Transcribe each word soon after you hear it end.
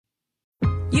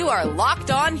You are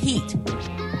Locked On Heat,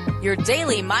 your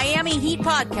daily Miami Heat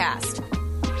podcast.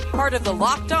 Part of the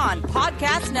Locked On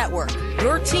Podcast Network,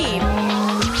 your team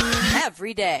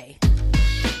every day.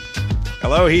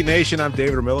 Hello, Heat Nation. I'm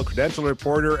David Ramillo, credential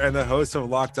reporter and the host of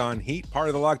Locked On Heat, part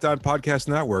of the Locked On Podcast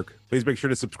Network. Please make sure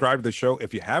to subscribe to the show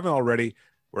if you haven't already,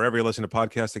 wherever you listen to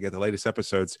podcasts to get the latest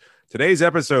episodes. Today's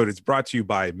episode is brought to you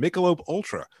by Michelob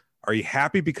Ultra. Are you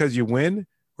happy because you win,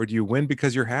 or do you win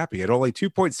because you're happy? At only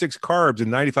 2.6 carbs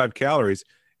and 95 calories,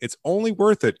 it's only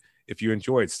worth it if you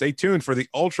enjoy it. Stay tuned for the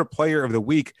Ultra Player of the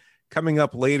Week coming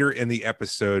up later in the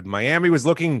episode. Miami was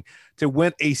looking to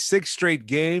win a sixth straight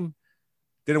game.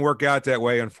 Didn't work out that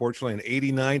way, unfortunately. An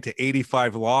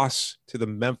 89-85 loss to the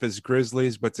Memphis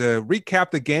Grizzlies. But to recap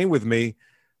the game with me,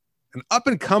 an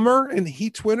up-and-comer and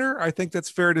Heat winner, I think that's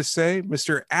fair to say,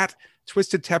 Mr. at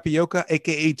Twisted Tapioca,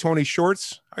 a.k.a. Tony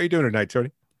Shorts. How are you doing tonight,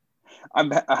 Tony?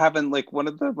 I'm having like one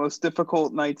of the most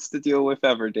difficult nights to deal with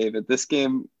ever, David. This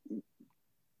game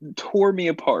tore me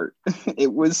apart.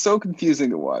 It was so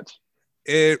confusing to watch.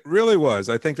 It really was.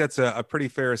 I think that's a pretty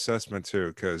fair assessment, too,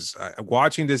 because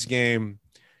watching this game,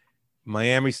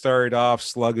 Miami started off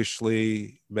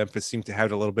sluggishly. Memphis seemed to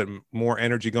have a little bit more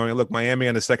energy going. Look, Miami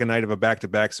on the second night of a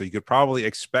back-to-back, so you could probably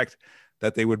expect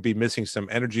that they would be missing some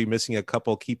energy, missing a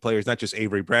couple key players, not just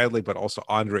Avery Bradley, but also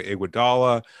Andre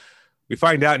Iguodala. We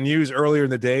find out news earlier in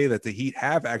the day that the Heat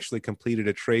have actually completed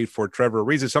a trade for Trevor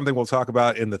Ariza, something we'll talk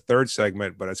about in the third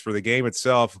segment. But as for the game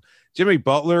itself, Jimmy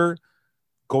Butler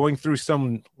going through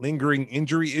some lingering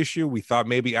injury issue. We thought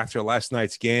maybe after last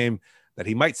night's game that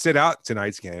he might sit out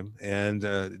tonight's game, and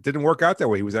it didn't work out that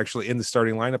way. He was actually in the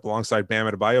starting lineup alongside Bam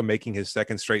Adebayo, making his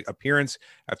second straight appearance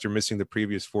after missing the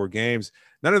previous 4 games.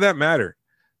 None of that mattered.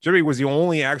 Jimmy was the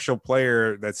only actual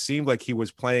player that seemed like he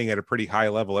was playing at a pretty high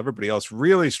level. Everybody else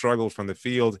really struggled from the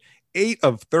field. 8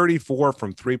 of 34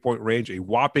 from three-point range, a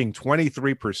whopping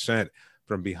 23%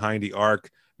 from behind the arc.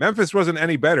 Memphis wasn't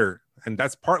any better, and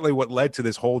that's partly what led to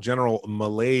this whole general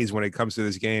malaise when it comes to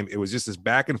this game. It was just this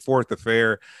back-and-forth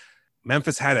affair.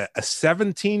 Memphis had a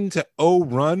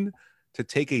 17-0 run to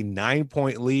take a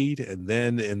 9-point lead, and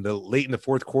then late in the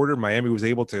fourth quarter, Miami was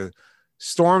able to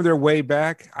storm their way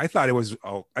back. I thought it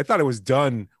was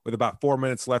done with about 4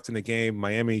 minutes left in the game.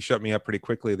 Miami shut me up pretty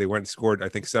quickly. They went and scored, I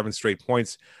think, 7 straight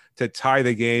points to tie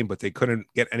the game, but they couldn't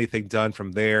get anything done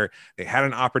from there. They had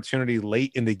an opportunity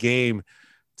late in the game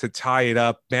to tie it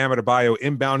up. Bam Adebayo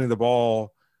inbounding the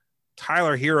ball.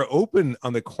 Tyler Hero open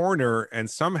on the corner, and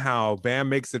somehow Bam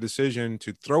makes the decision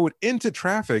to throw it into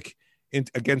traffic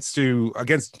against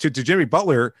Jimmy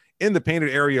Butler in the painted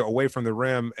area away from the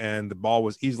rim, and the ball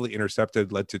was easily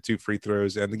intercepted, led to 2 free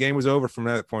throws, and the game was over from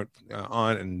that point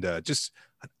on. And just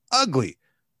an ugly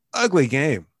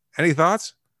game. Any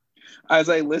thoughts? As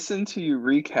I listen to you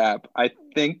recap, I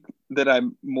think that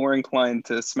I'm more inclined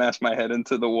to smash my head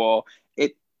into the wall.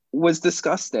 It was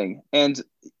disgusting. And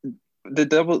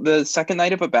the second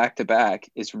night of a back-to-back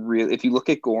is real. If you look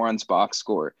at Goran's box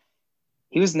score,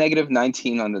 he was negative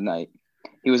 19 on the night.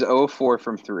 He was 0 of 4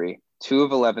 from 3, 2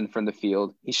 of 11 from the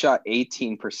field. He shot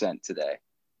 18% today.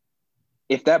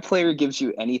 If that player gives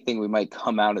you anything, we might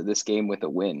come out of this game with a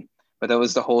win. But that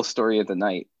was the whole story of the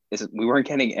night, is we weren't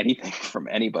getting anything from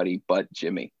anybody but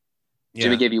Jimmy. Yeah.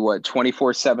 Jimmy gave you what,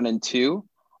 24, 7, and 2?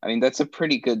 I mean, that's a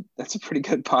pretty good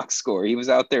box score. He was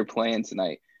out there playing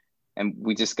tonight, and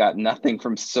we just got nothing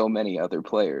from so many other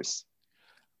players.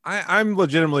 I'm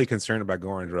legitimately concerned about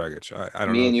Goran Dragic. I don't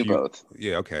know. Me and you both.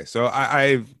 Yeah, okay. So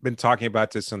I've been talking about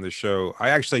this on the show. I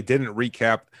actually didn't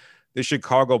recap the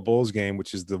Chicago Bulls game,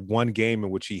 which is the one game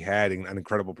in which he had an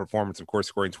incredible performance, of course,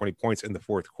 scoring 20 points in the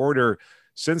fourth quarter.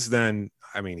 Since then,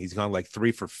 I mean, he's gone like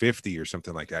 3 for 50 or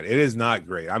something like that. It is not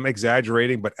great. I'm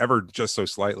exaggerating, but ever just so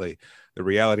slightly. The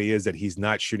reality is that he's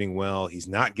not shooting well. He's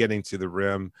not getting to the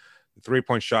rim. The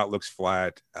 3-point shot looks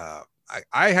flat.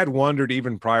 I had wondered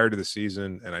even prior to the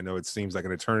season, and I know it seems like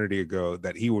an eternity ago,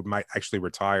 that he might actually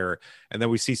retire. And then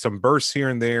we see some bursts here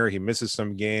and there. He misses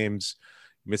some games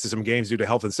due to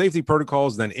health and safety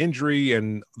protocols, then injury,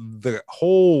 and the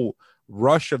whole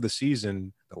rush of the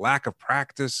season, the lack of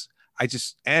practice.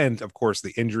 And of course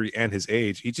the injury and his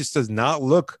age. He just does not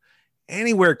look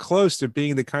anywhere close to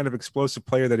being the kind of explosive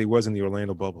player that he was in the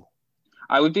Orlando bubble.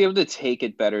 I would be able to take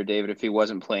it better, David, if he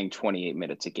wasn't playing 28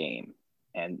 minutes a game.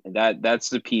 And that's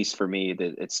the piece for me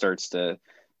that it starts to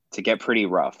get pretty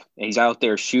rough. He's out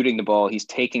there shooting the ball. He's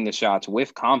taking the shots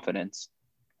with confidence,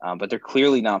 but they're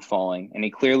clearly not falling. And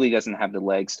he clearly doesn't have the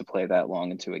legs to play that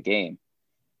long into a game.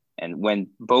 And when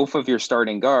both of your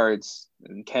starting guards,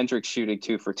 Kendrick shooting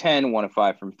 2 for 10, 1 of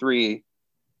 5 from 3,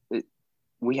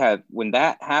 when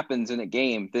that happens in a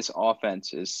game, this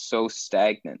offense is so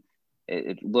stagnant.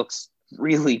 It looks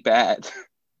really bad.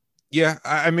 Yeah,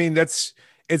 I mean,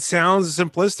 it sounds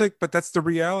simplistic, but that's the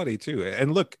reality too.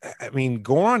 And look, I mean,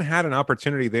 Goran had an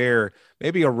opportunity there,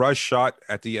 maybe a rush shot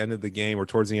at the end of the game or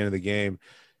towards the end of the game,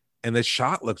 and the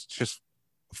shot looks just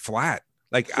flat.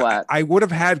 Like Flat. I would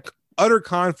have had utter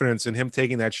confidence in him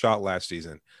taking that shot last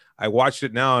season. I watched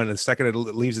it now, and the second it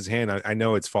leaves his hand, I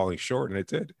know it's falling short, and it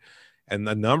did. And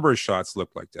the number of shots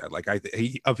looked like that. Like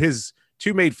of his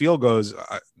two made field goals,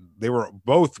 they were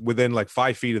both within like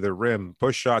 5 feet of the rim,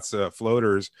 push shots,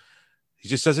 floaters. He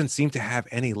just doesn't seem to have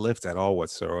any lift at all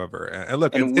whatsoever. And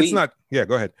look, it's not. Yeah,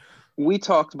 go ahead. We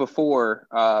talked before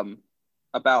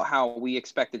about how we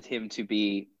expected him to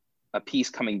be a piece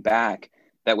coming back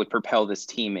that would propel this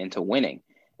team into winning,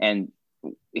 and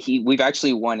we've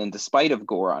actually won in despite of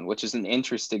Goran, which is an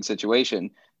interesting situation.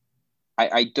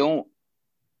 I don't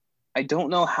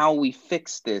know how we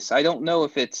fix this. I don't know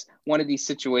if it's one of these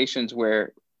situations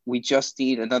where we just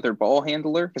need another ball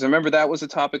handler, because remember that was a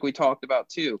topic we talked about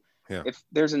too. Yeah. If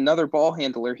there's another ball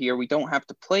handler here, we don't have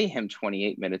to play him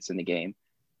 28 minutes in the game.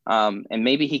 And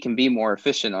maybe he can be more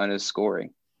efficient on his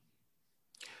scoring.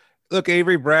 Look,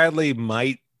 Avery Bradley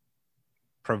might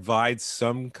provide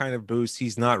some kind of boost.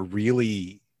 He's not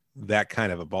really that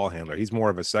kind of a ball handler. He's more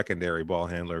of a secondary ball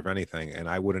handler, if anything. And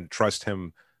I wouldn't trust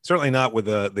him, certainly not with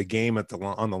the game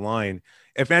on the line.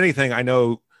 If anything, I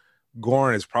know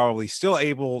Goran is probably still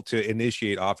able to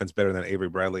initiate offense better than Avery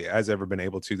Bradley has ever been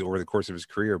able to over the course of his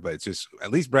career. But it's just,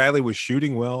 at least Bradley was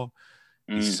shooting well.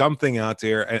 He's something out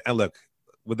there. And look,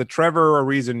 with the Trevor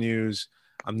Ariza news,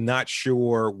 I'm not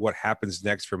sure what happens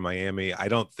next for Miami. I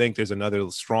don't think there's another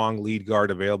strong lead guard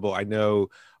available. I know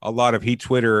a lot of Heat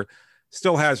Twitter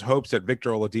still has hopes that Victor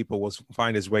Oladipo will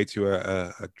find his way to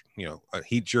a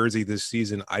Heat jersey this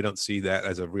season. I don't see that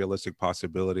as a realistic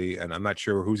possibility, and I'm not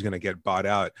sure who's going to get bought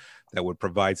out that would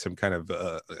provide some kind of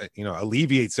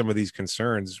alleviate some of these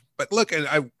concerns. But look,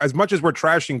 as much as we're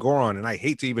trashing Goran, and I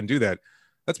hate to even do that,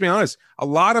 let's be honest, a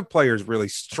lot of players really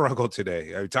struggled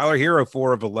today. Tyler Hero,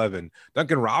 4 of 11.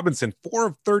 Duncan Robinson, 4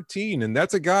 of 13. And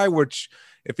that's a guy which,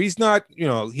 if he's not,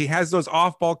 he has those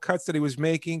off-ball cuts that he was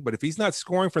making, but if he's not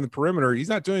scoring from the perimeter, he's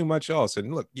not doing much else.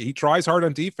 And look, he tries hard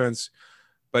on defense,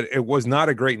 but it was not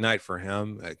a great night for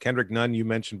him. Kendrick Nunn, you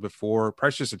mentioned before.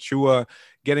 Precious Achiuwa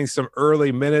getting some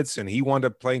early minutes, and he wound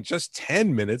up playing just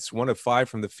 10 minutes, 1 of 5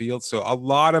 from the field. So a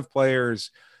lot of players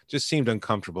just seemed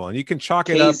uncomfortable, and you can chalk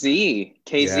it up.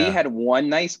 KZ had one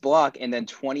nice block and then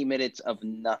 20 minutes of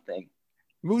nothing.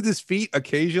 Moved his feet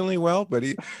occasionally well, but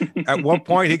he at one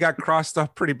point he got crossed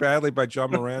up pretty badly by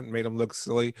John Morant and made him look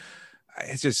silly.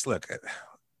 It's just, look,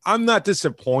 I'm not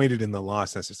disappointed in the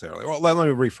loss necessarily. Well, let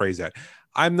me rephrase that.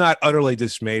 I'm not utterly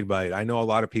dismayed by it. I know a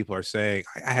lot of people are saying,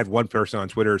 I had one person on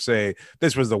Twitter say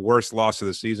this was the worst loss of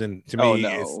the season. To me,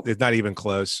 it's not even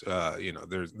close.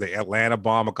 There's the Atlanta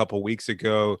bomb a couple weeks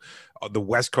ago, the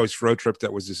West Coast road trip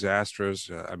that was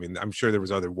disastrous. I mean, I'm sure there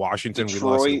was other Washington.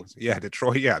 Detroit.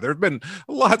 Detroit. Yeah, there have been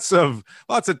lots of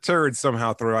turds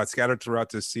somehow scattered throughout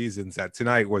this season. That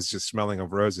tonight was just smelling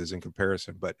of roses in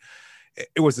comparison. But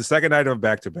it was the second night of a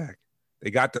back-to-back. They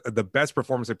got the best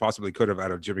performance they possibly could have out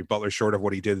of Jimmy Butler, short of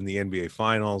what he did in the NBA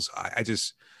Finals. I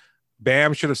just,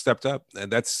 Bam should have stepped up,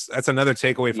 and that's another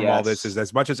takeaway from all this. Is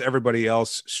as much as everybody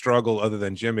else struggled, other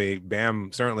than Jimmy, Bam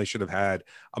certainly should have had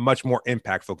a much more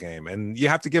impactful game. And you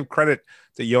have to give credit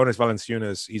to Jonas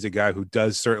Valanciunas. He's a guy who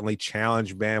does certainly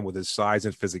challenge Bam with his size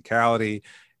and physicality,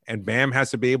 and Bam has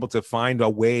to be able to find a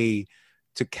way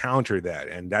to counter that,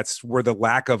 and that's where the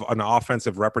lack of an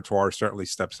offensive repertoire certainly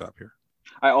steps up here.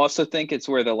 I also think it's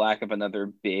where the lack of another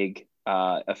big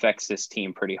affects this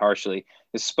team pretty harshly.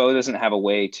 Spo doesn't have a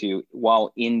way to,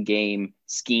 while in-game,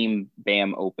 scheme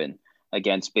Bam open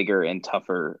against bigger and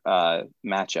tougher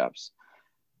matchups.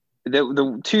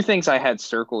 The two things I had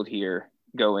circled here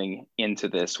going into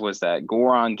this was that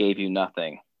Goran gave you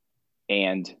nothing,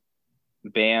 and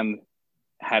Bam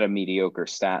had a mediocre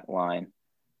stat line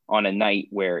on a night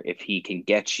where if he can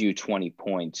get you 20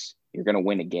 points, you're going to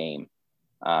win a game.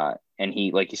 And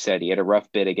he, like you said, he had a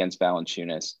rough bit against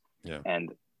Valanciunas. Yeah.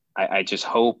 And I just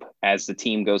hope as the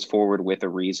team goes forward with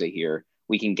Ariza here,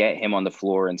 we can get him on the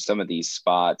floor in some of these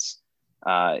spots,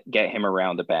 get him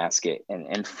around the basket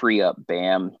and free up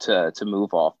Bam to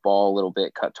move off ball a little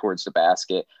bit, cut towards the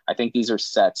basket. I think these are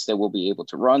sets that we'll be able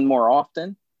to run more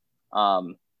often.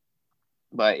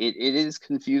 But it is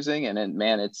confusing, and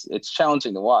man, it's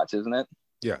challenging to watch, isn't it?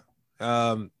 Yeah.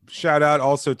 Shout out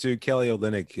also to Kelly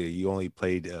Olynyk. You only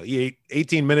played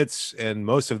 18 minutes, and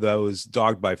most of those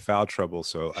dogged by foul trouble.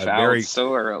 So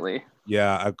so early.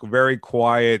 Yeah, a very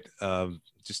quiet,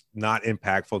 just not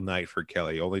impactful night for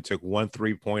Kelly. Only took 1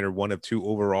 3-pointer, 1 of 2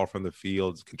 overall from the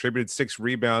field, contributed 6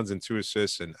 rebounds and 2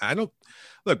 assists. And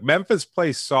Memphis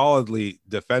plays solidly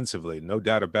defensively, no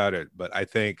doubt about it. But I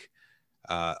think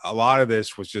a lot of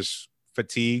this was just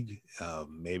fatigue,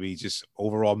 maybe just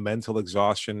overall mental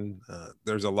exhaustion.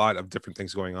 There's a lot of different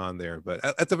things going on there. But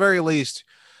at the very least,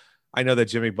 I know that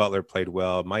Jimmy Butler played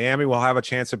well. Miami will have a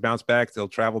chance to bounce back. They'll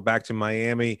travel back to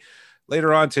Miami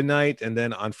later on tonight, and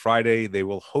then on Friday, they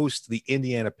will host the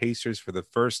Indiana Pacers for the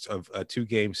first of a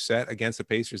 2-game set against the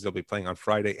Pacers. They'll be playing on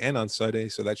Friday and on Sunday,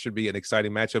 so that should be an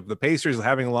exciting matchup. The Pacers,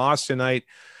 having lost tonight,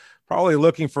 probably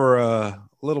looking for a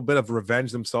little bit of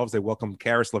revenge themselves. They welcomed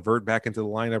Karis LeVert back into the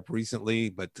lineup recently,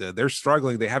 but they're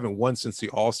struggling. They haven't won since the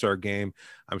All-Star game.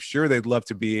 I'm sure they'd love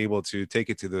to be able to take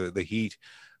it to the Heat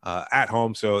at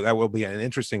home, so that will be an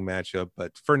interesting matchup.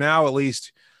 But for now, at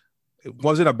least, it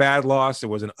wasn't a bad loss. It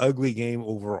was an ugly game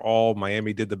overall.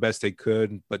 Miami did the best they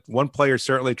could, but one player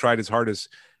certainly tried his hardest.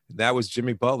 That was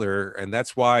Jimmy Butler, and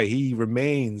that's why he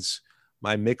remains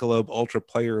my Michelob Ultra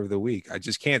Player of the Week. I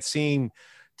just can't seem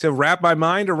to wrap my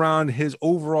mind around his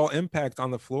overall impact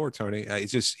on the floor, Tony.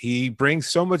 He brings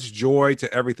so much joy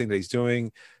to everything that he's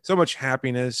doing, so much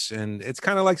happiness, and it's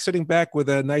kind of like sitting back with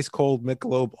a nice cold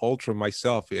Michelob Ultra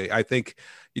myself. I think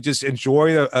you just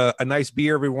enjoy a nice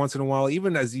beer every once in a while,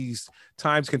 even as these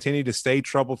times continue to stay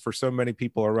troubled for so many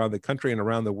people around the country and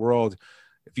around the world.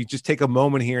 If you just take a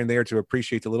moment here and there to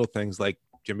appreciate the little things like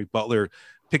Jimmy Butler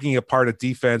picking apart a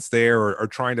defense there, or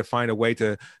trying to find a way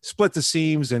to split the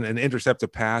seams and intercept a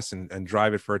pass and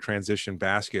drive it for a transition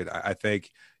basket. I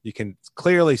think you can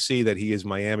clearly see that he is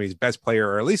Miami's best player,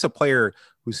 or at least a player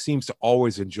who seems to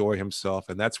always enjoy himself.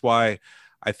 And that's why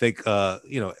I think,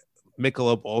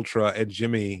 Michelob Ultra and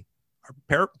Jimmy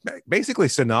are basically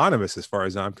synonymous as far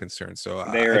as I'm concerned. So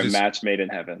they're a match made in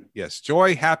heaven. Yes.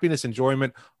 Joy, happiness,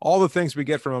 enjoyment, all the things we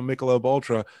get from a Michelob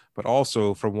Ultra, but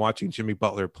also from watching Jimmy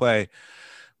Butler play.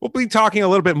 We'll be talking a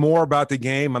little bit more about the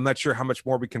game. I'm not sure how much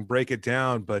more we can break it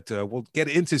down, but we'll get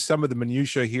into some of the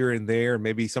minutia here and there,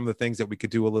 maybe some of the things that we could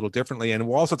do a little differently. And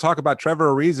we'll also talk about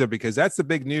Trevor Ariza, because that's the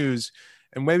big news,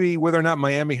 and maybe whether or not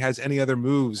Miami has any other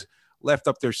moves left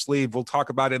up their sleeve. We'll talk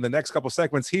about it in the next couple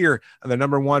segments here on the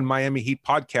 #1 Miami Heat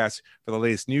podcast for the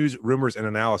latest news, rumors, and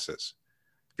analysis.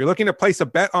 If you're looking to place a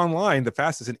bet online, the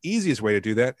fastest and easiest way to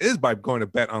do that is by going to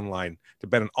Bet Online to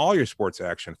bet on all your sports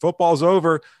action. Football's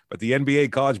over, but the NBA,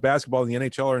 college basketball, and the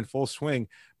NHL are in full swing.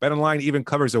 Bet Online even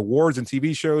covers awards and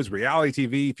TV shows, reality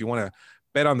TV. If you want to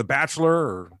bet on The Bachelor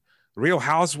or Real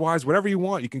Housewives, whatever you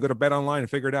want, you can go to Bet Online and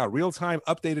figure it out. Real-time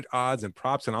updated odds and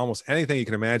props on almost anything you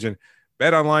can imagine.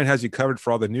 Bet Online has you covered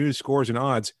for all the news, scores, and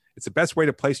odds. It's the best way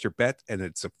to place your bet, and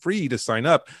it's free to sign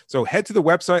up. So head to the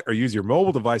website or use your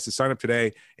mobile device to sign up today,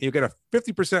 and you'll get a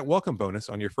 50% welcome bonus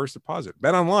on your first deposit.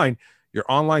 Bet Online, your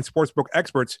online sportsbook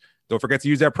experts. Don't forget to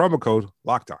use that promo code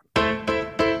LOCKEDON.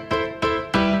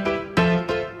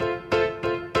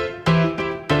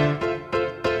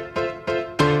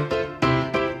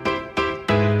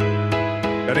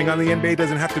 Betting on the NBA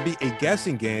doesn't have to be a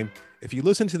guessing game. If you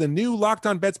listen to the new Locked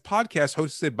On Bets podcast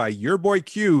hosted by your boy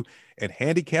Q and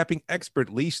handicapping expert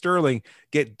Lee Sterling,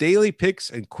 get daily picks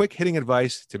and quick hitting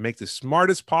advice to make the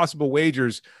smartest possible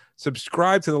wagers.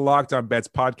 Subscribe to the Locked On Bets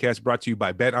podcast, brought to you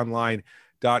by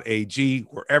betonline.ag,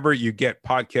 wherever you get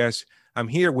podcasts. I'm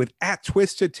here with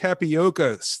 @Twisted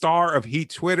Tapioca, star of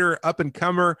Heat Twitter,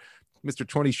 up-and-comer, Mr.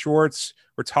 Tony Schwartz.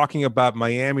 We're talking about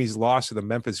Miami's loss to the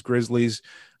Memphis Grizzlies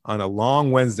on a long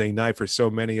Wednesday night for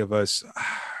so many of us.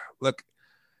 Look,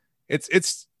 it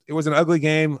was an ugly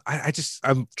game.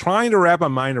 I'm trying to wrap my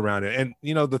mind around it. And,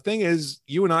 the thing is,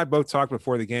 you and I both talked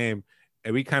before the game,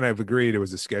 and we kind of agreed it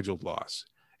was a scheduled loss.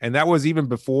 And that was even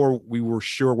before we were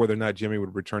sure whether or not Jimmy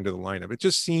would return to the lineup. It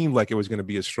just seemed like it was going to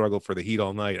be a struggle for the Heat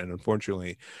all night. And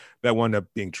unfortunately, that wound up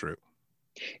being true.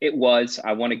 It was.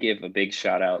 I want to give a big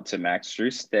shout out to Max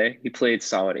Strus today. He played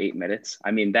solid 8 minutes. I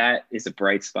mean, that is a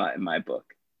bright spot in my book.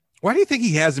 Why do you think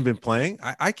he hasn't been playing?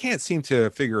 I can't seem to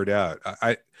figure it out.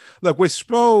 Look, with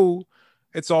Spo,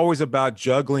 it's always about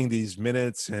juggling these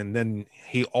minutes, and then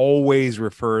he always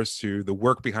refers to the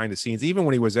work behind the scenes. Even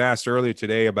when he was asked earlier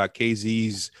today about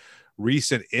KZ's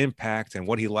recent impact and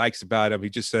what he likes about him, he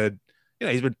just said,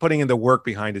 he's been putting in the work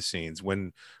behind the scenes.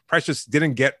 When Precious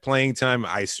didn't get playing time,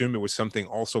 I assume it was something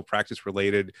also practice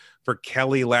related. For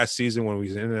Kelly last season, when he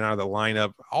was in and out of the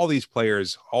lineup, all these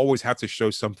players always have to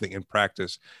show something in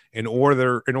practice in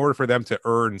order for them to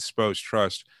earn Spo's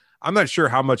trust. I'm not sure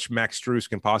how much Max Strus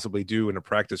can possibly do in a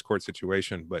practice court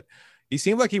situation, but he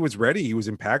seemed like he was ready. He was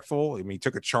impactful. I mean, he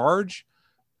took a charge,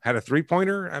 had a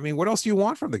 3-pointer. I mean, what else do you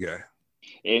want from the guy?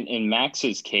 in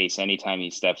Max's case, anytime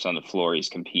he steps on the floor, he's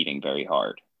competing very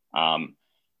hard.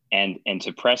 And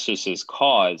to Precious's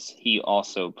cause, he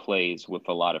also plays with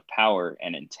a lot of power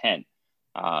and intent.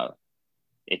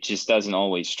 It just doesn't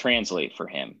always translate for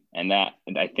him. And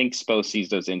I think Spo sees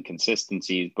those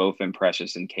inconsistencies, both in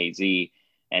Precious and KZ.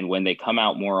 And when they come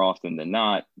out more often than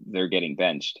not, they're getting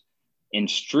benched. In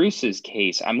Strus's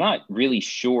case, I'm not really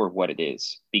sure what it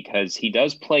is, because he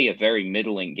does play a very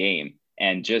middling game,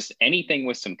 and just anything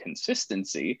with some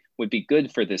consistency would be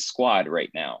good for this squad right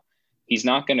now. He's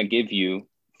not going to give you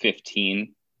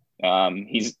 15.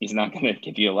 He's not going to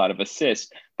give you a lot of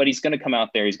assists, but he's going to come out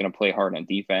there. He's going to play hard on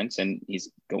defense, and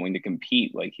he's going to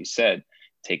compete, like you said,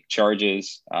 take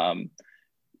charges,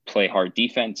 play hard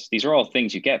defense. These are all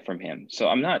things you get from him. So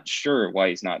I'm not sure why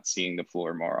he's not seeing the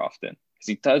floor more often, because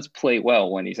he does play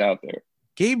well when he's out there.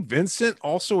 Gabe Vincent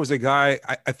also was a guy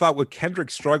I thought, with Kendrick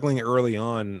struggling early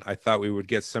on, I thought we would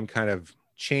get some kind of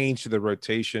change to the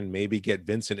rotation, maybe get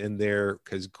Vincent in there,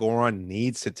 because Goran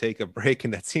needs to take a break,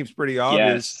 and that seems pretty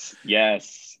obvious.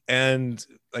 Yes. And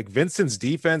like, Vincent's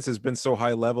defense has been so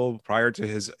high level prior to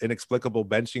his inexplicable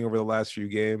benching over the last few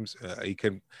games. He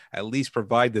can at least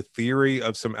provide the theory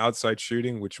of some outside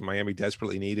shooting, which Miami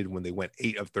desperately needed when they went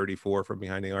 8 of 34 from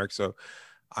behind the arc. So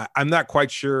I'm not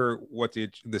quite sure what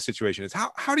the situation is.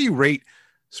 How do you rate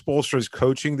Spoelstra's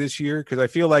coaching this year? Because I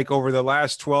feel like over the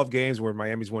last 12 games where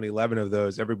Miami's won 11 of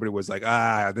those, everybody was like,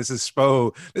 this is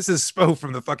Spo. This is Spo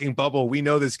from the fucking bubble. We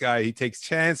know this guy. He takes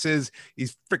chances.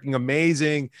 He's freaking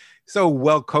amazing. So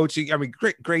well coaching. I mean,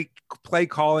 great play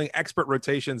calling, expert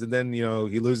rotations. And then,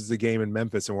 he loses the game in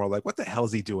Memphis, and we're all like, what the hell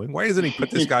is he doing? Why doesn't he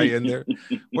put this guy in there?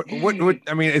 What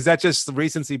I mean, is that just the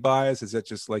recency bias? Is that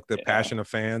just like the passion of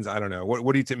fans? I don't know.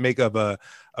 What do you make of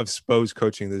Spo's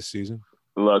coaching this season?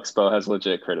 Look, Spo has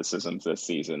legit criticisms this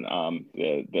season.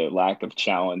 The lack of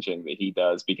challenging that he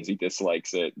does because he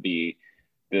dislikes it, the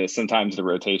sometimes the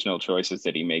rotational choices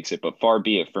that he makes it, but far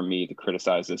be it from me to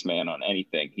criticize this man on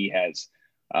anything. He has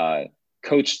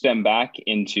coached them back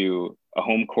into a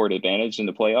home court advantage in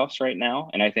the playoffs right now,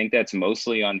 and I think that's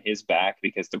mostly on his back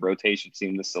because the rotation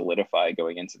seemed to solidify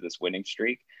going into this winning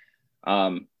streak.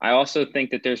 I also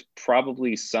think that there's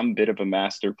probably some bit of a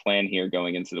master plan here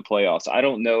going into the playoffs. I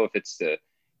don't know if it's to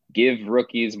give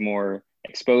rookies more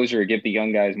exposure, give the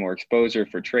young guys more exposure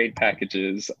for trade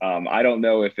packages. I don't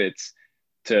know if it's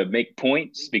to make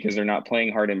points because they're not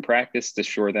playing hard in practice to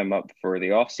shore them up for the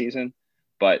offseason.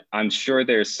 But I'm sure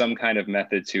there's some kind of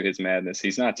method to his madness.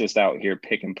 He's not just out here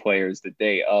picking players the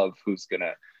day of who's going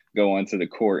to go onto the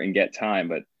court and get time.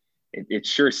 But it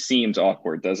sure seems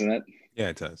awkward, doesn't it? Yeah,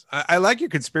 it does. I like your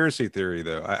conspiracy theory,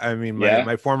 though. I mean,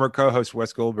 my former co-host,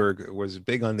 Wes Goldberg, was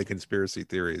big on the conspiracy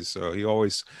theories. So he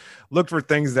always looked for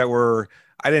things that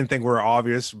I didn't think were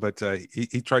obvious, but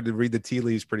he tried to read the tea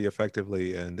leaves pretty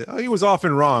effectively. And he was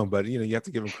often wrong, but, you have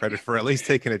to give him credit for at least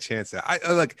taking a chance.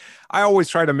 I always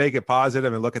try to make it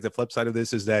positive and look at the flip side of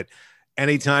this is that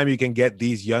anytime you can get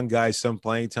these young guys some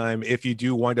playing time, if you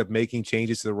do wind up making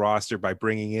changes to the roster by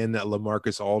bringing in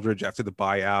LaMarcus Aldridge after the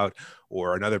buyout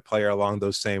or another player along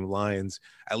those same lines,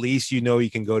 at least you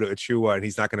can go to Achua and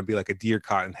he's not going to be like a deer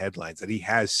caught in headlines, that he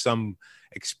has some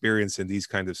experience in these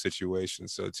kinds of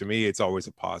situations. So to me, it's always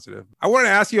a positive. I want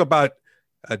to ask you about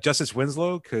Justice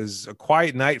Winslow, because a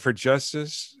quiet night for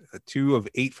Justice, 2 of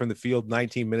 8 from the field,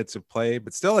 19 minutes of play,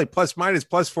 but still a plus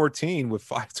 14 with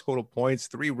 5 total points,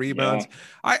 3 rebounds.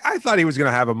 Yeah. I thought he was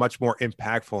going to have a much more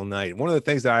impactful night. One of the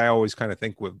things that I always kind of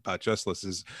think about Justice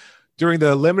is during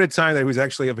the limited time that he was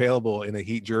actually available in a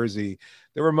Heat jersey,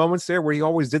 there were moments there where he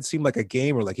always did seem like a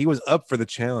gamer, like he was up for the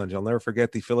challenge. I'll never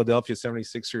forget the Philadelphia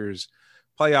 76ers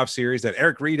playoff series that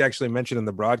Eric Reed actually mentioned in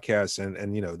the broadcast.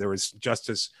 And there was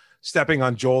Justice stepping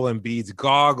on Joel Embiid's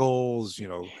goggles,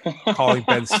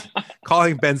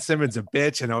 calling Ben Simmons a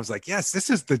bitch. And I was like, yes, this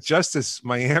is the Justice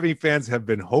Miami fans have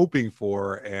been hoping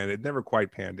for. And it never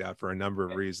quite panned out for a number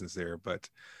of reasons there. But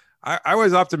I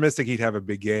was optimistic he'd have a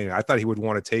big game. I thought he would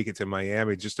want to take it to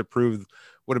Miami just to prove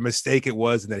what a mistake it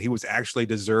was and that he was actually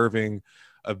deserving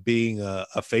of being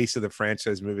a face of the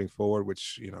franchise moving forward,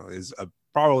 which, is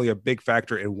probably a big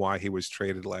factor in why he was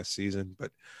traded last season.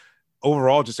 But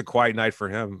overall, just a quiet night for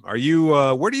him. Are you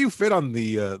where do you fit on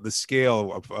the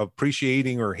scale of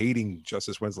appreciating or hating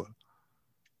Justice Winslow?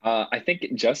 I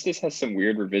think Justice has some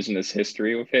weird revisionist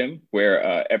history with him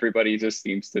where everybody just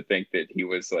seems to think that he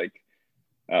was like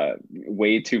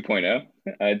Wade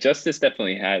 2.0. Justice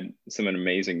definitely had some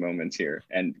amazing moments here.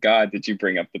 And God, did you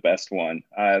bring up the best one?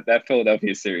 That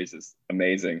Philadelphia series is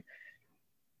amazing.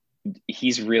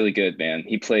 He's really good, man.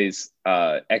 He plays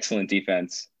excellent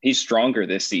defense. He's stronger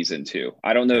this season too.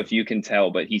 I don't know if you can tell,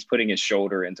 but he's putting his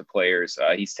shoulder into players.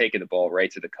 He's taking the ball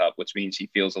right to the cup, which means he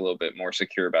feels a little bit more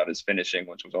secure about his finishing,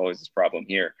 which was always his problem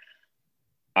here.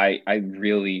 I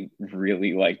really,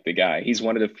 really like the guy. He's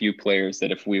one of the few players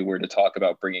that if we were to talk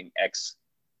about bringing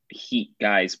ex-Heat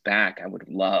guys back, I would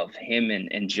love him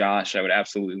and Josh. I would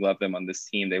absolutely love them on this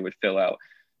team. They would fill out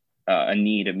a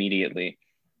need immediately.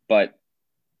 But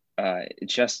the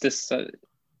Justice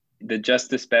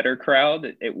Better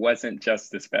crowd, it wasn't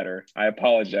Justice Better. I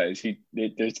apologize.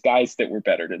 There's guys that were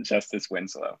better than Justice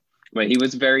Winslow. But he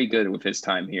was very good with his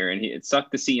time here, and it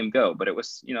sucked to see him go, but it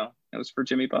was for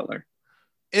Jimmy Butler.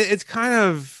 It's kind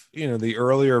of, the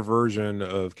earlier version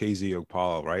of KZ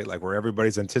Okpala, right? Like where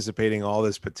everybody's anticipating all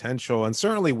this potential. And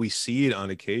certainly we see it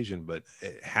on occasion, but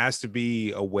it has to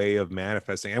be a way of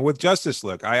manifesting. And with Justice,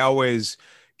 look, I always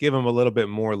give him a little bit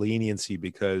more leniency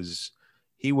because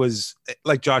he was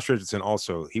like Josh Richardson.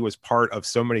 Also, he was part of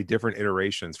so many different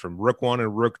iterations from Rook 1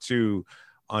 and Rook 2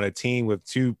 on a team with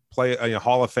two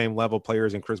Hall of Fame level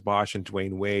players in Chris Bosh and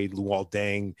Dwayne Wade, Luol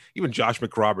Deng, even Josh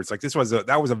McRoberts. Like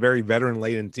that was a very veteran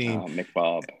laden team. Oh,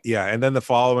 McBob. Yeah. And then the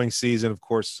following season, of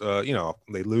course,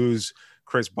 they lose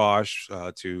Chris Bosh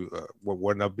to what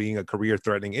wound up being a career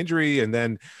threatening injury. And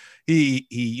then they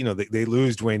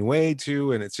lose Dwayne Wade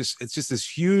too. And it's just this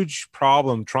huge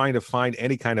problem trying to find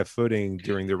any kind of footing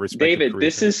during their respective David,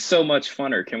 careers. this is so much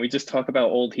funner. Can we just talk about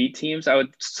old Heat teams? I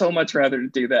would so much rather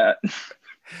do that.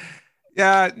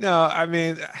 Yeah, no, I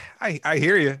mean, I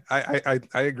hear you. I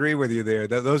agree with you there.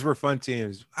 Those were fun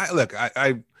teams.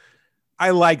 I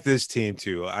like this team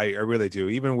too. I really do.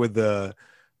 Even with the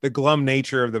glum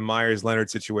nature of the Myers Leonard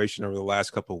situation over the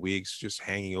last couple of weeks, just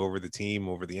hanging over the team,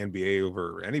 over the NBA,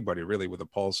 over anybody really with a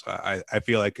pulse. I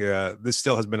feel like this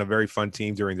still has been a very fun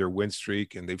team during their win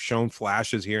streak, and they've shown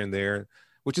flashes here and there,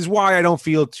 which is why I don't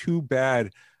feel too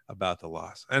bad about the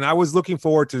loss. And I was looking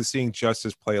forward to seeing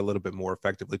Justice play a little bit more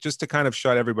effectively, just to kind of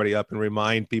shut everybody up and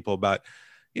remind people about,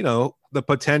 the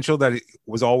potential that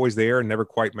was always there and never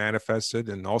quite manifested.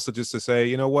 And also just to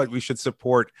say, we should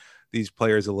support these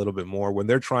players a little bit more when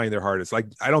they're trying their hardest. Like,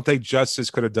 I don't think Justice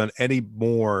could have done any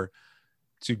more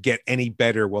to get any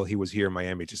better while he was here in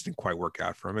Miami. It just didn't quite work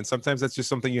out for him. And sometimes that's just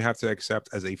something you have to accept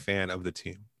as a fan of the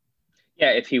team.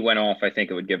 Yeah, if he went off, I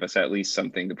think it would give us at least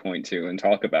something to point to and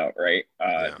talk about, right?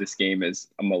 This game is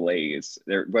a malaise.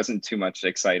 There wasn't too much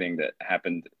exciting that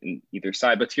happened in either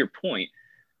side. But to your point,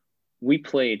 we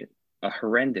played a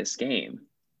horrendous game,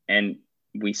 and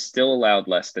we still allowed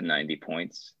less than 90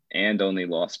 points and only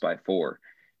lost by 4.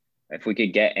 If we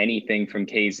could get anything from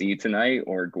KZ tonight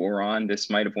or Goran, this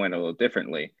might have went a little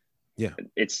differently. Yeah,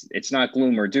 it's not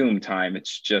gloom or doom time.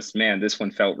 It's just, man, this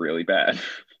one felt really bad.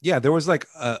 Yeah, there was like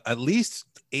at least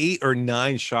 8 or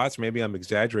 9 shots. Maybe I'm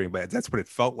exaggerating, but that's what it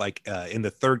felt like in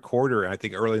the third quarter. And I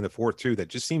think early in the fourth too, that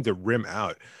just seemed to rim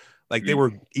out. Like they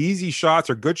were easy shots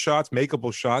or good shots,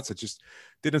 makeable shots. It just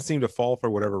didn't seem to fall for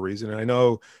whatever reason. And I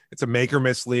know it's a make or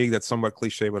miss league. That's somewhat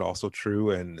cliche, but also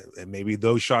true. And maybe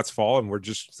those shots fall and we're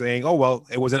just saying, oh, well,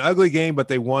 it was an ugly game, but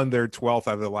they won their 12th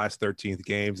out of the last 13th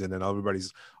games. And then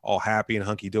everybody's all happy and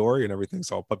hunky dory and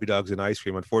everything's all puppy dogs and ice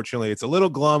cream. Unfortunately, it's a little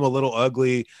glum, a little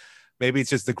ugly. Maybe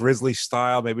it's just the Grizzly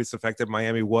style. Maybe it's the fact that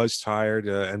Miami was tired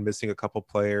and missing a couple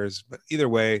players. But either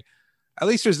way, at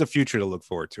least there's the future to look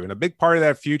forward to. And a big part of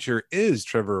that future is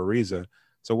Trevor Ariza.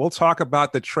 So we'll talk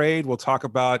about the trade. We'll talk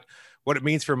about what it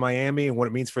means for Miami and what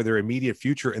it means for their immediate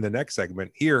future in the next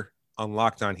segment here on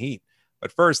Locked On Heat.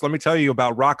 But first, let me tell you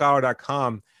about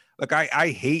RockAuto.com. Look, I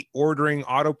hate ordering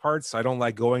auto parts. I don't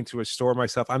like going to a store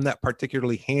myself. I'm not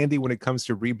particularly handy when it comes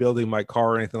to rebuilding my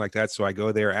car or anything like that. So I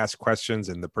go there, ask questions,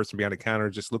 and the person behind the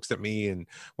counter just looks at me and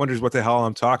wonders what the hell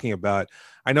I'm talking about.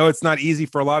 I know it's not easy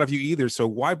for a lot of you either. So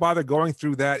why bother going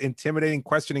through that intimidating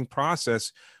questioning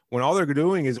process when all they're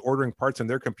doing is ordering parts on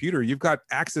their computer? You've got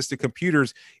access to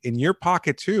computers in your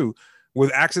pocket too, with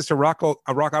access to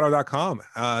rockauto.com.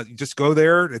 Just go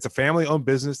there. It's a family-owned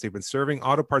business. They've been serving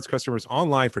auto parts customers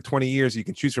online for 20 years. You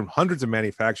can choose from hundreds of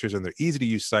manufacturers on their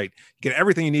easy-to-use site. You get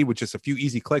everything you need with just a few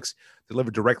easy clicks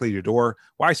delivered directly to your door.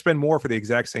 Why spend more for the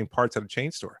exact same parts at a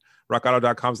chain store?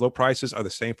 RockAuto.com's low prices are the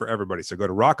same for everybody. So go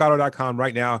to rockauto.com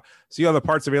right now, see all the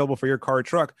parts available for your car or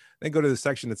truck, then go to the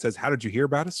section that says, how did you hear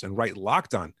about us? And write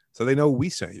Locked On so they know we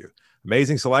sent you.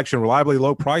 Amazing selection, reliably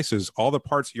low prices, all the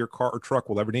parts your car or truck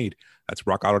will ever need. That's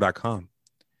rockauto.com.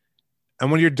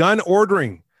 And when you're done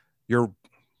ordering your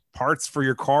parts for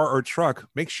your car or truck,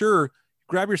 make sure you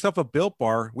grab yourself a Built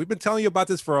Bar. We've been telling you about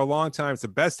this for a long time. It's the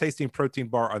best tasting protein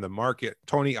bar on the market.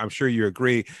 Tony, I'm sure you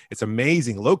agree. It's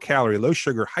amazing. Low calorie, low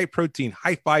sugar, high protein,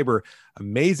 high fiber,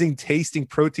 amazing tasting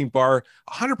protein bar,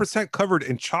 100% covered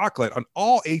in chocolate on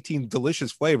all 18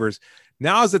 delicious flavors.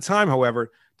 Now is the time,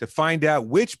 however, to find out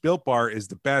which Built Bar is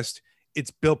the best. It's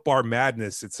Built Bar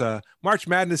Madness. It's a March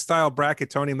Madness style bracket,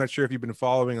 Tony. I'm not sure if you've been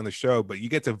following on the show, but you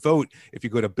get to vote if you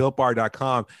go to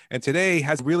BuiltBar.com. And today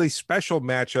has a really special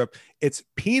matchup. It's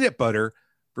peanut butter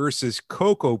versus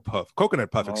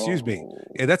coconut puff, excuse me.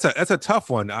 Yeah, that's a tough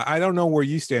one. I don't know where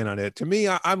you stand on it. To me,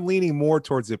 I'm leaning more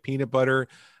towards the peanut butter.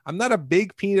 I'm not a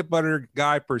big peanut butter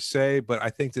guy per se, but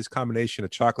I think this combination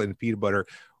of chocolate and peanut butter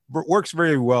works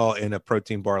very well in a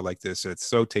protein bar like this. It's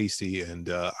so tasty, and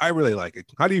I really like it.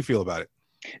 How do you feel about it?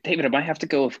 David, I might have to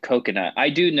go with coconut. I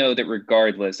do know that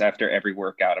regardless, after every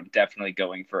workout, I'm definitely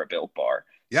going for a Built Bar.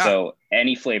 Yeah. So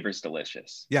any flavor is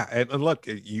delicious. Yeah. And look,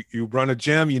 you run a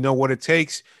gym, you know what it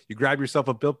takes. You grab yourself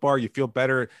a Built Bar, you feel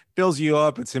better, it fills you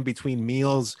up. It's in between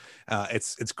meals.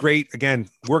 It's great. Again,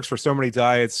 works for so many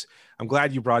diets. I'm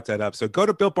glad you brought that up. So go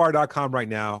to BuiltBar.com right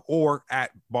now or at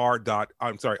 _built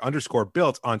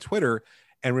on Twitter.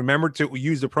 And remember to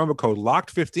use the promo code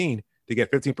LOCKED15 to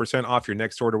get 15% off your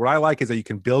next order. What I like is that you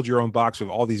can build your own box with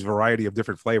all these variety of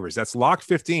different flavors. That's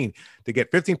LOCKED15 to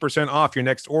get 15% off your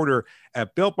next order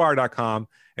at BuiltBar.com.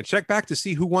 And check back to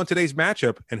see who won today's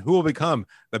matchup and who will become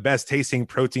the best tasting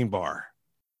protein bar.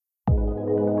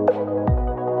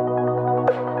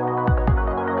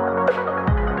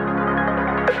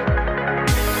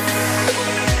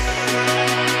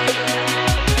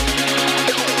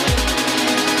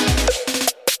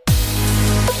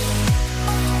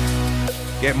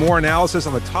 Get more analysis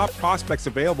on the top prospects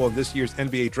available in this year's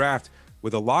NBA draft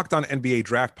with a Locked On NBA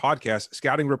Draft podcast,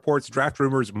 scouting reports, draft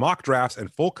rumors, mock drafts,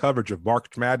 and full coverage of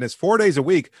March Madness 4 days a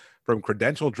week from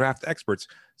credentialed draft experts.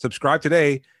 Subscribe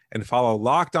today and follow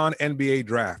Locked On NBA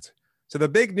Draft. So the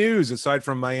big news, aside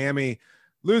from Miami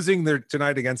losing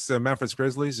tonight against the Memphis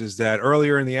Grizzlies, is that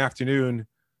earlier in the afternoon,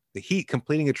 the Heat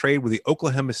completing a trade with the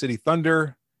Oklahoma City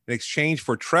Thunder in exchange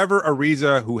for Trevor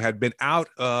Ariza, who had been out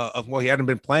he hadn't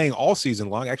been playing all season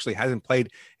long, actually hasn't played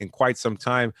in quite some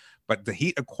time. But the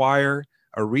Heat acquire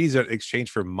Ariza in exchange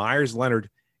for Myers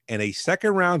Leonard and a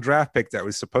second-round draft pick that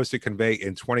was supposed to convey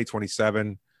in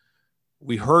 2027.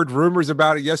 We heard rumors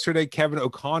about it yesterday. Kevin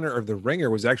O'Connor of The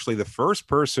Ringer was actually the first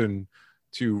person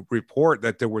to report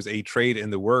that there was a trade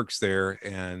in the works there.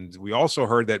 And we also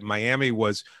heard that Miami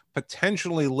was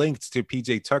potentially linked to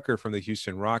PJ Tucker from the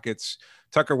Houston Rockets.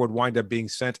 Tucker would wind up being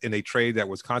sent in a trade that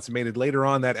was consummated later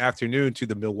on that afternoon to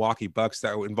the Milwaukee Bucks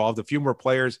that involved a few more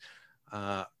players.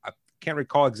 I can't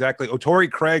recall exactly. Torrey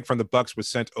Craig from the Bucks was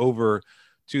sent over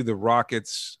to the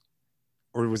Rockets,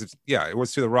 or was it? Yeah, it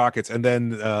was to the Rockets. And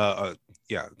then,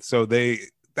 so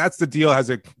that's the deal as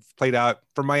it played out.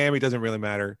 For Miami, it doesn't really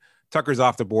matter. Tucker's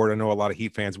off the board. I know a lot of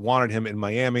Heat fans wanted him in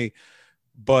Miami,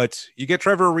 but you get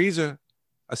Trevor Ariza,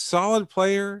 a solid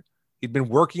player. He'd been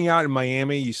working out in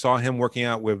Miami. You saw him working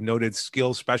out with noted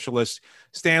skills specialist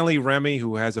Stanley Remy,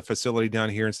 who has a facility down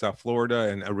here in South Florida.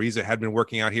 And Ariza had been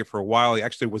working out here for a while. He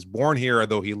actually was born here,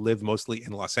 although he lived mostly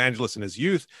in Los Angeles in his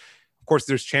youth. Of course,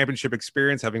 there's championship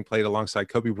experience, having played alongside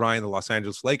Kobe Bryant, the Los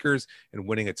Angeles Lakers, and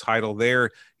winning a title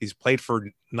there. He's played for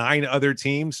 9 other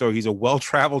teams, so he's a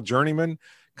well-traveled journeyman.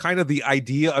 Kind of the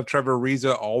idea of Trevor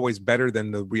Ariza always better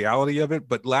than the reality of it.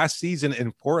 But last season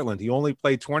in Portland, he only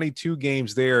played 22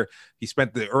 games there. He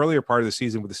spent the earlier part of the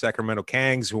season with the Sacramento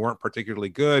Kings, who weren't particularly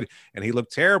good, and he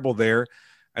looked terrible there.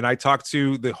 And I talked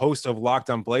to the host of Locked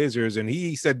On Blazers, and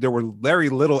he said there were very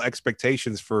little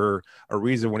expectations for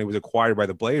Ariza when he was acquired by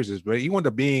the Blazers, but he wound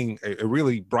up being a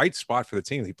really bright spot for the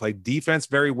team. He played defense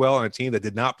very well on a team that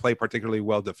did not play particularly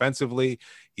well defensively.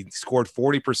 He scored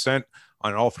 40%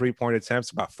 on all 3-point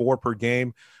attempts, about 4 per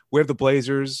game. With the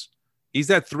Blazers, he's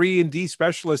that 3-and-D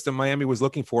specialist that Miami was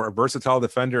looking for, a versatile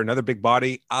defender, another big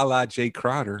body, a la Jay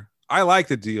Crowder. I like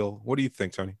the deal. What do you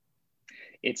think, Tony?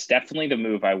 It's definitely the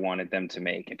move I wanted them to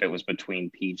make if it was between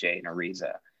PJ and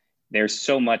Ariza. There's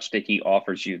so much that he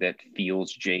offers you that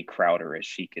feels Jay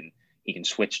Crowder-ish. He can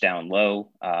switch down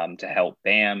low to help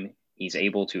Bam. He's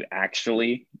able to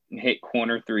actually hit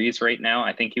corner threes right now.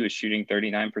 I think he was shooting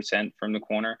 39% from the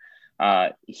corner.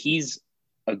 He's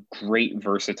a great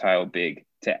versatile big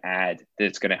to add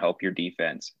that's going to help your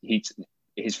defense.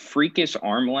 His freakish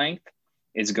arm length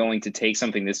is going to take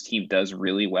something this team does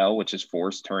really well, which is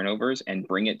force turnovers, and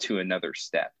bring it to another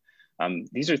step.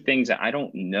 These are things that I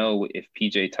don't know if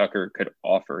PJ Tucker could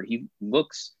offer. He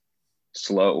looks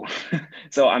slow.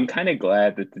 So I'm kind of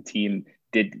glad that the team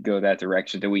did go that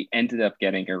direction, that we ended up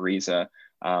getting Ariza.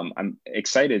 I'm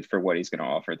excited for what he's going to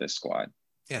offer this squad.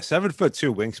 Yeah,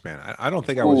 7'2" wingspan. I don't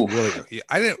think I was really.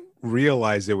 I didn't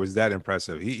realize it was that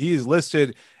impressive. He's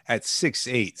listed at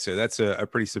 6'8", so that's a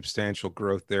pretty substantial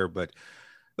growth there. But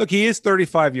look, he is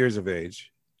 35 years of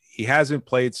age. He hasn't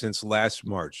played since last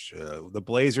March. The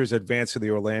Blazers advanced to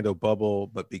the Orlando bubble,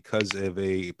 but because of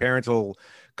a parental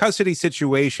custody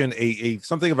situation, a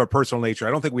something of a personal nature,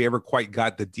 I don't think we ever quite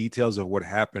got the details of what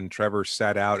happened. Trevor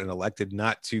sat out and elected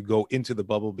not to go into the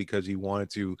bubble because he wanted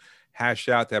to hash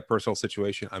out that personal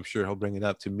situation. I'm sure he'll bring it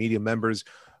up to media members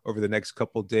over the next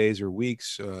couple of days or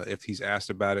weeks if he's asked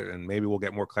about it, and maybe we'll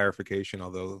get more clarification.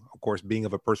 Although, of course, being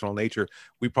of a personal nature,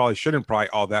 we probably shouldn't pry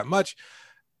all that much.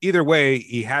 Either way,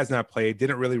 he has not played,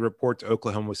 didn't really report to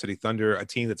Oklahoma City Thunder, a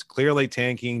team that's clearly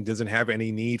tanking, doesn't have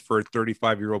any need for a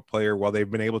 35-year-old player. While they've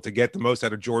been able to get the most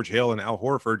out of George Hill and Al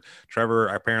Horford, Trevor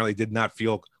apparently did not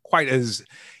feel quite as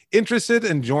interested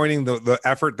in joining the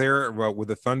effort there with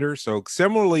the Thunder. So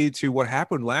similarly to what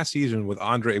happened last season with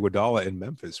Andre Iguodala in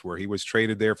Memphis, where he was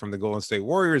traded there from the Golden State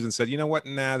Warriors and said, you know what,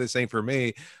 nah, this ain't for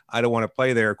me. I don't want to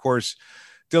play there. Of course,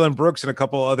 Dylan Brooks and a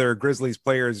couple other Grizzlies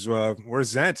players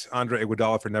resent Andre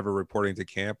Iguodala for never reporting to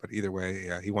camp. But either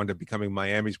way, he wound up becoming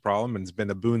Miami's problem and has been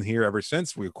a boon here ever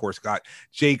since. We, of course, got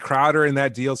Jay Crowder in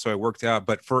that deal, so it worked out.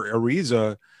 But for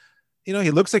Ariza, you know,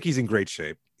 he looks like he's in great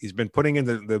shape. He's been putting in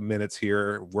the minutes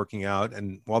here, working out.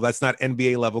 And while that's not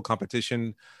NBA level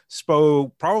competition,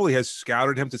 Spo probably has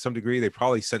scouted him to some degree. They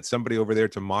probably sent somebody over there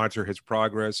to monitor his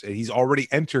progress. And he's already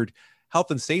entered health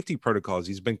and safety protocols.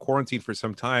 He's been quarantined for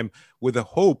some time with a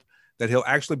hope that he'll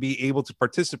actually be able to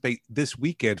participate this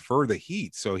weekend for the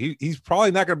Heat. So he's probably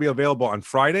not going to be available on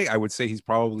Friday. I would say he's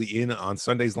probably in on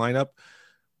Sunday's lineup.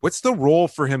 What's the role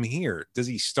for him here? Does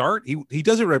he start? He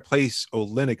doesn't replace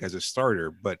Olynyk as a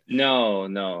starter, but no.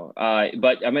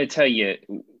 But I'm going to tell you,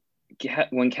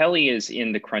 when Kelly is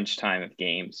in the crunch time of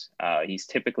games, he's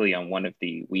typically on one of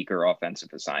the weaker offensive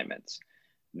assignments.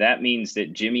 That means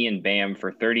that Jimmy and Bam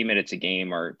for 30 minutes a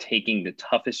game are taking the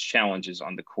toughest challenges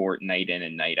on the court night in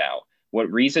and night out. What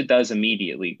Ariza does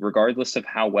immediately, regardless of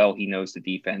how well he knows the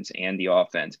defense and the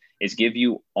offense, is give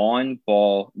you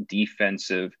on-ball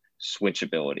defensive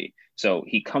switchability. So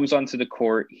he comes onto the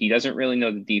court. He doesn't really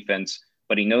know the defense,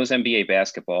 but he knows NBA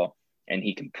basketball, and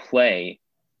he can play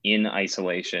in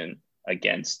isolation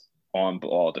against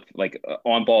on-ball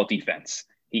defense.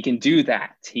 He can do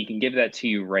that. He can give that to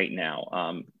you right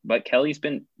now. But Kelly's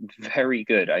been very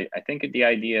good. I think the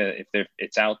idea, if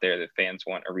it's out there that fans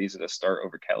want Ariza to start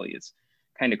over Kelly, is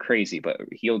kind of crazy, but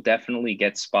he'll definitely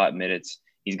get spot minutes.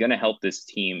 He's going to help this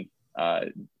team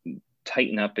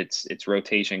tighten up its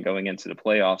rotation going into the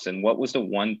playoffs. And what was the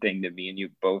one thing that me and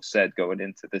you both said going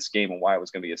into this game and why it was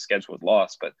going to be a scheduled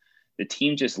loss, but the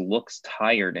team just looks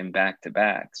tired in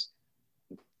back-to-backs.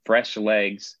 Fresh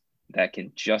legs that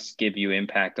can just give you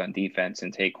impact on defense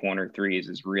and take corner threes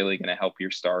is really going to help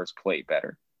your stars play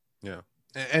better. Yeah.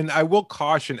 And I will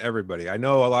caution everybody. I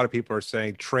know a lot of people are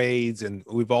saying trades, and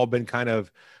we've all been kind of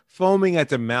foaming at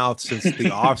the mouth since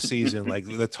the offseason. Like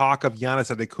the talk of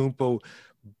Giannis Antetokounmpo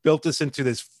built us into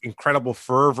this incredible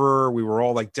fervor. We were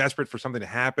all like desperate for something to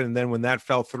happen. And then when that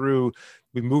fell through,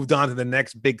 we moved on to the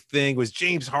next big thing. It was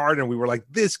James Harden. We were like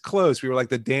this close. We were like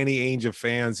the Danny Ainge of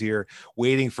fans here,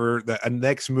 waiting for a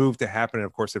next move to happen. And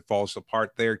of course, it falls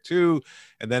apart there too.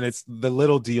 And then it's the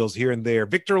little deals here and there.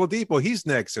 Victor Oladipo, he's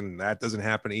next, and that doesn't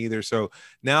happen either. So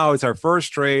now it's our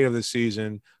first trade of the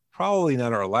season, probably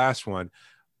not our last one.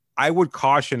 I would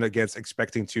caution against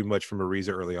expecting too much from Ariza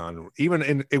early on. Even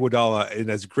in Iguodala, in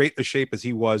as great a shape as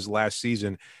he was last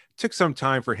season, took some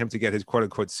time for him to get his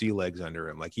quote-unquote sea legs under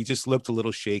him. Like he just looked a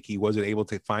little shaky. He wasn't able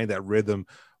to find that rhythm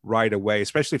right away,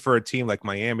 especially for a team like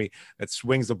Miami that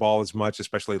swings the ball as much,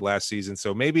 especially last season.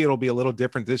 So maybe it'll be a little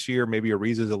different this year. Maybe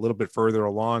Ariza's a little bit further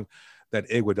along than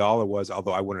Iguodala was,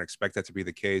 although I wouldn't expect that to be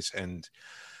the case. And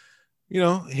you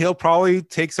know, he'll probably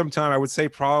take some time. I would say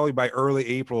probably by early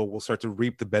April, we'll start to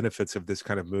reap the benefits of this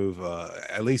kind of move,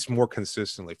 at least more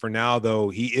consistently. For now, though,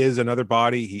 he is another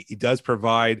body. He does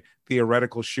provide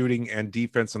theoretical shooting and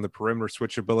defense on the perimeter,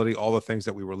 switchability, all the things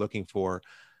that we were looking for.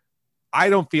 I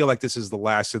don't feel like this is the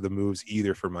last of the moves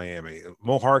either for Miami.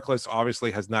 Mo Harkless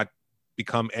obviously has not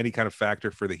become any kind of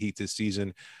factor for the Heat this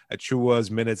season.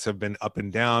 Achua's minutes have been up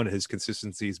and down. His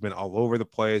consistency has been all over the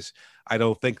place. I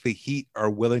don't think the Heat are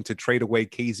willing to trade away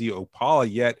KZ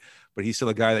Okpala yet, but he's still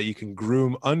a guy that you can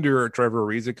groom under Trevor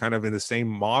Ariza, kind of in the same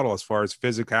model as far as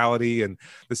physicality. And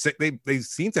they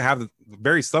seem to have a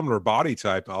very similar body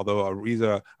type, although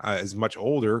Ariza is much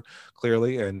older,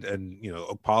 clearly. And you know,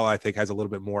 Okpala, I think, has a little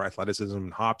bit more athleticism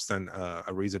and hops than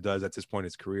Ariza does at this point in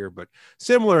his career, but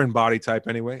similar in body type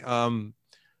anyway.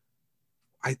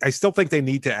 I still think they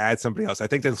need to add somebody else. I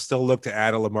think they'll still look to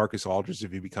add a LaMarcus Aldridge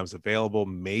if he becomes available.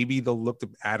 Maybe they'll look to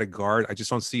add a guard. I just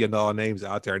don't see a lot of names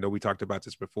out there. I know we talked about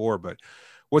this before, but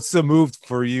what's the move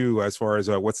for you as far as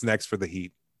what's next for the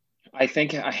Heat? I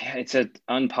think it's an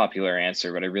unpopular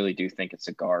answer, but I really do think it's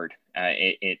a guard.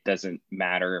 It doesn't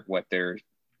matter what their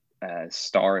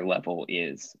star level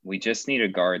is. We just need a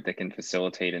guard that can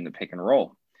facilitate in the pick and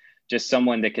roll. Just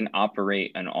someone that can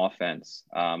operate an offense.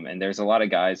 And there's a lot of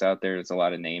guys out there. There's a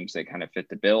lot of names that kind of fit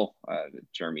the bill. The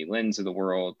Jeremy Lins of the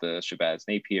world, the Shabazz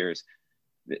Napiers.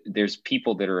 There's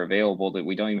people that are available that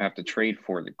we don't even have to trade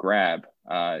for to grab.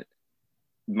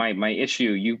 My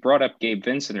issue, you brought up Gabe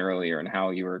Vincent earlier and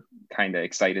how you were kind of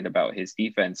excited about his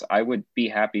defense. I would be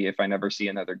happy if I never see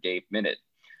another Gabe minute.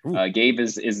 Gabe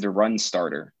is the run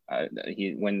starter.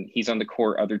 When he's on the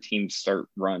court, other teams start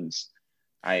runs.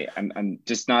 I'm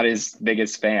just not his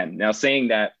biggest fan. Now, saying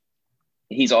that,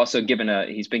 he's also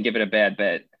he's been given a bad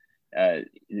bet.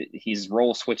 His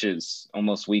role switches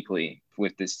almost weekly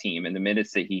with this team, and the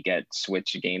minutes that he gets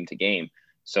switch game to game.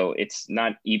 So it's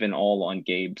not even all on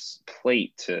Gabe's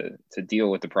plate to deal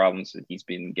with the problems that he's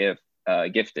been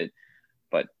gifted.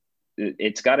 But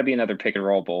it's got to be another pick and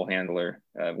roll ball handler.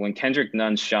 When Kendrick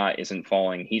Nunn's shot isn't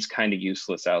falling, he's kind of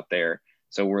useless out there.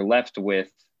 So we're left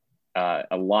with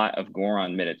a lot of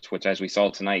Goran minutes, which, as we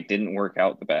saw tonight, didn't work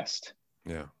out the best.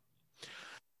 Yeah.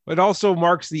 It also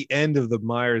marks the end of the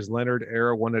Meyers Leonard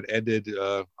era, one that ended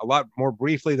a lot more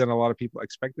briefly than a lot of people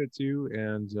expected it to.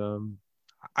 And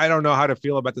I don't know how to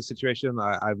feel about the situation.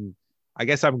 I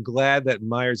guess I'm glad that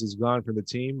Meyers is gone from the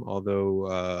team,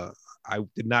 although I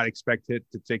did not expect it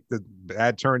to take the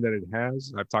bad turn that it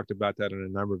has. I've talked about that on a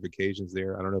number of occasions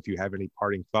there. I don't know if you have any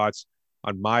parting thoughts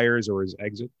on Meyers or his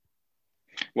exit.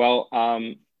 Well,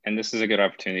 and this is a good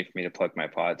opportunity for me to plug my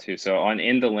pod too. So on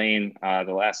In the Lane,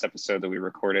 the last episode that we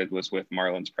recorded was with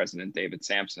Marlins president David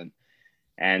Sampson,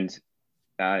 and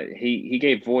he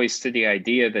gave voice to the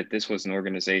idea that this was an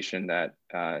organization that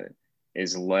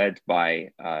is led by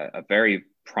a very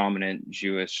prominent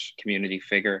Jewish community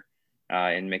figure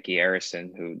in Mickey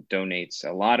Arison, who donates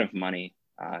a lot of money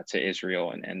to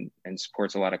Israel and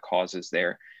supports a lot of causes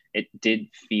there. It did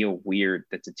feel weird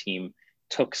that the team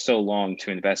took so long to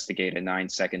investigate a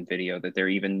 9-second video that there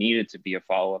even needed to be a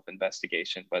follow-up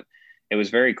investigation, but it was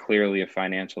very clearly a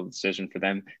financial decision for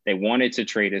them. They wanted to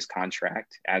trade his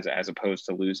contract as opposed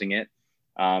to losing it.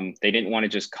 They didn't want to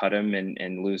just cut him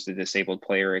and lose the disabled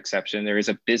player exception. There is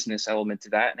a business element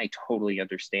to that, and I totally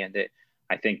understand it.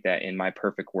 I think that in my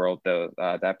perfect world, though,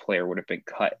 that player would have been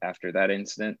cut after that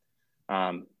incident.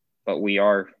 But we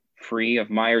are free of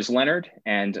Meyers Leonard,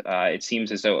 and it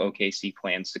seems as though OKC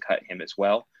plans to cut him as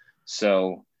well.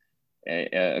 So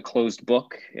a closed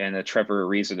book and a Trevor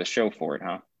Ariza to show for it,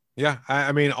 huh? Yeah,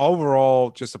 I mean,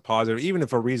 overall, just a positive. Even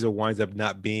if Ariza winds up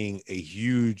not being a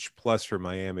huge plus for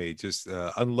Miami, just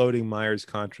unloading Meyers'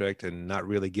 contract and not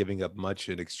really giving up much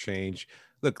in exchange.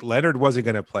 Look, Leonard wasn't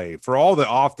going to play for all the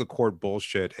off-the-court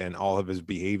bullshit and all of his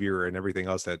behavior and everything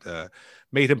else that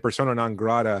made him persona non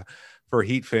grata for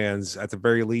Heat fans. At the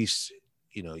very least,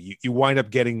 you wind up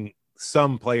getting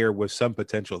some player with some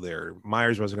potential there.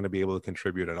 Meyers wasn't going to be able to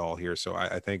contribute at all here. So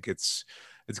I think it's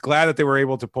glad that they were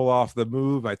able to pull off the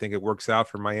move. I think it works out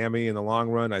for Miami in the long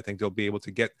run. I think they'll be able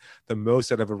to get the most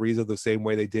out of Ariza the same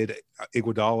way they did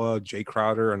Iguodala, Jay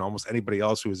Crowder, and almost anybody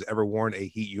else who has ever worn a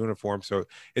Heat uniform. So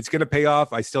it's going to pay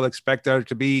off. I still expect there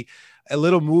to be a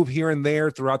little move here and there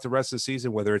throughout the rest of the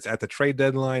season, whether it's at the trade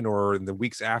deadline or in the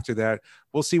weeks after that.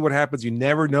 We'll see what happens. You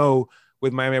never know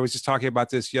with Miami. I was just talking about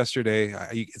this yesterday.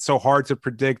 It's so hard to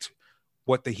predict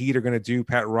what the Heat are going to do.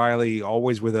 Pat Riley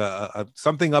always with a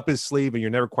something up his sleeve, and you're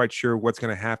never quite sure what's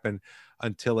going to happen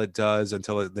until it does,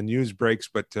 until the news breaks.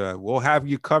 But we'll have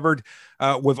you covered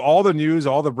with all the news,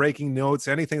 all the breaking notes,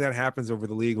 anything that happens over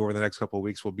the league over the next couple of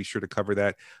weeks. We'll be sure to cover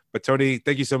that. But Tony,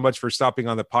 thank you so much for stopping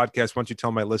on the podcast. Why don't you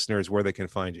tell my listeners where they can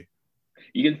find you?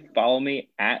 You can follow me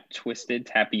at Twisted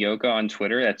Tapioca on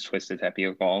Twitter. That's Twisted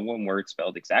Tapioca, all in one word,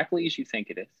 spelled exactly as you think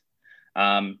it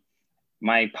is.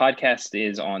 My podcast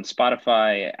is on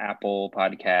Spotify, Apple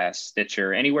Podcasts,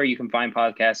 Stitcher, anywhere you can find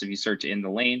podcasts. If you search In the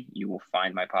Lane, you will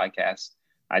find my podcast.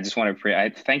 I just want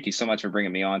to thank you so much for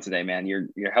bringing me on today, man.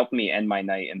 You're helping me end my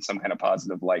night in some kind of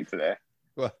positive light today.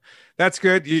 Well, that's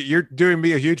good. You're doing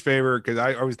me a huge favor because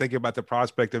I was thinking about the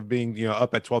prospect of being,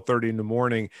 up at 12:30 in the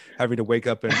morning, having to wake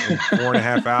up in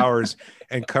 4.5 hours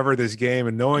and cover this game,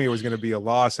 and knowing it was going to be a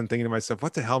loss, and thinking to myself,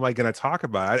 what the hell am I going to talk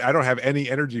about? I don't have any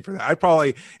energy for that. I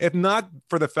probably, if not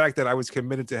for the fact that I was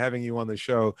committed to having you on the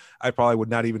show, I probably would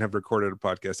not even have recorded a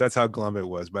podcast. That's how glum it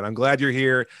was. But I'm glad you're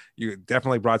here. You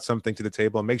definitely brought something to the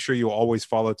table. And make sure you always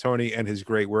follow Tony and his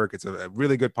great work. It's a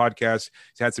really good podcast.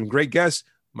 He's had some great guests,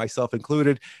 myself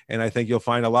included, and I think you'll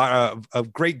find a lot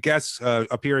of great guests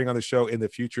appearing on the show in the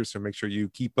future. So make sure you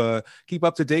keep up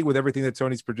to date with everything that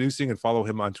Tony's producing and follow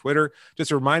him on Twitter. Just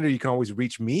a reminder, you can always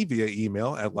reach me via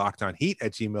email at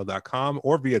lockedonheat@gmail.com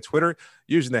or via Twitter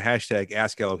using the hashtag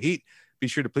AskLOHeat. Be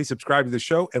sure to please subscribe to the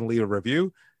show and leave a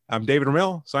review. I'm David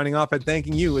Ramil, signing off and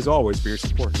thanking you as always for your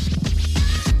support.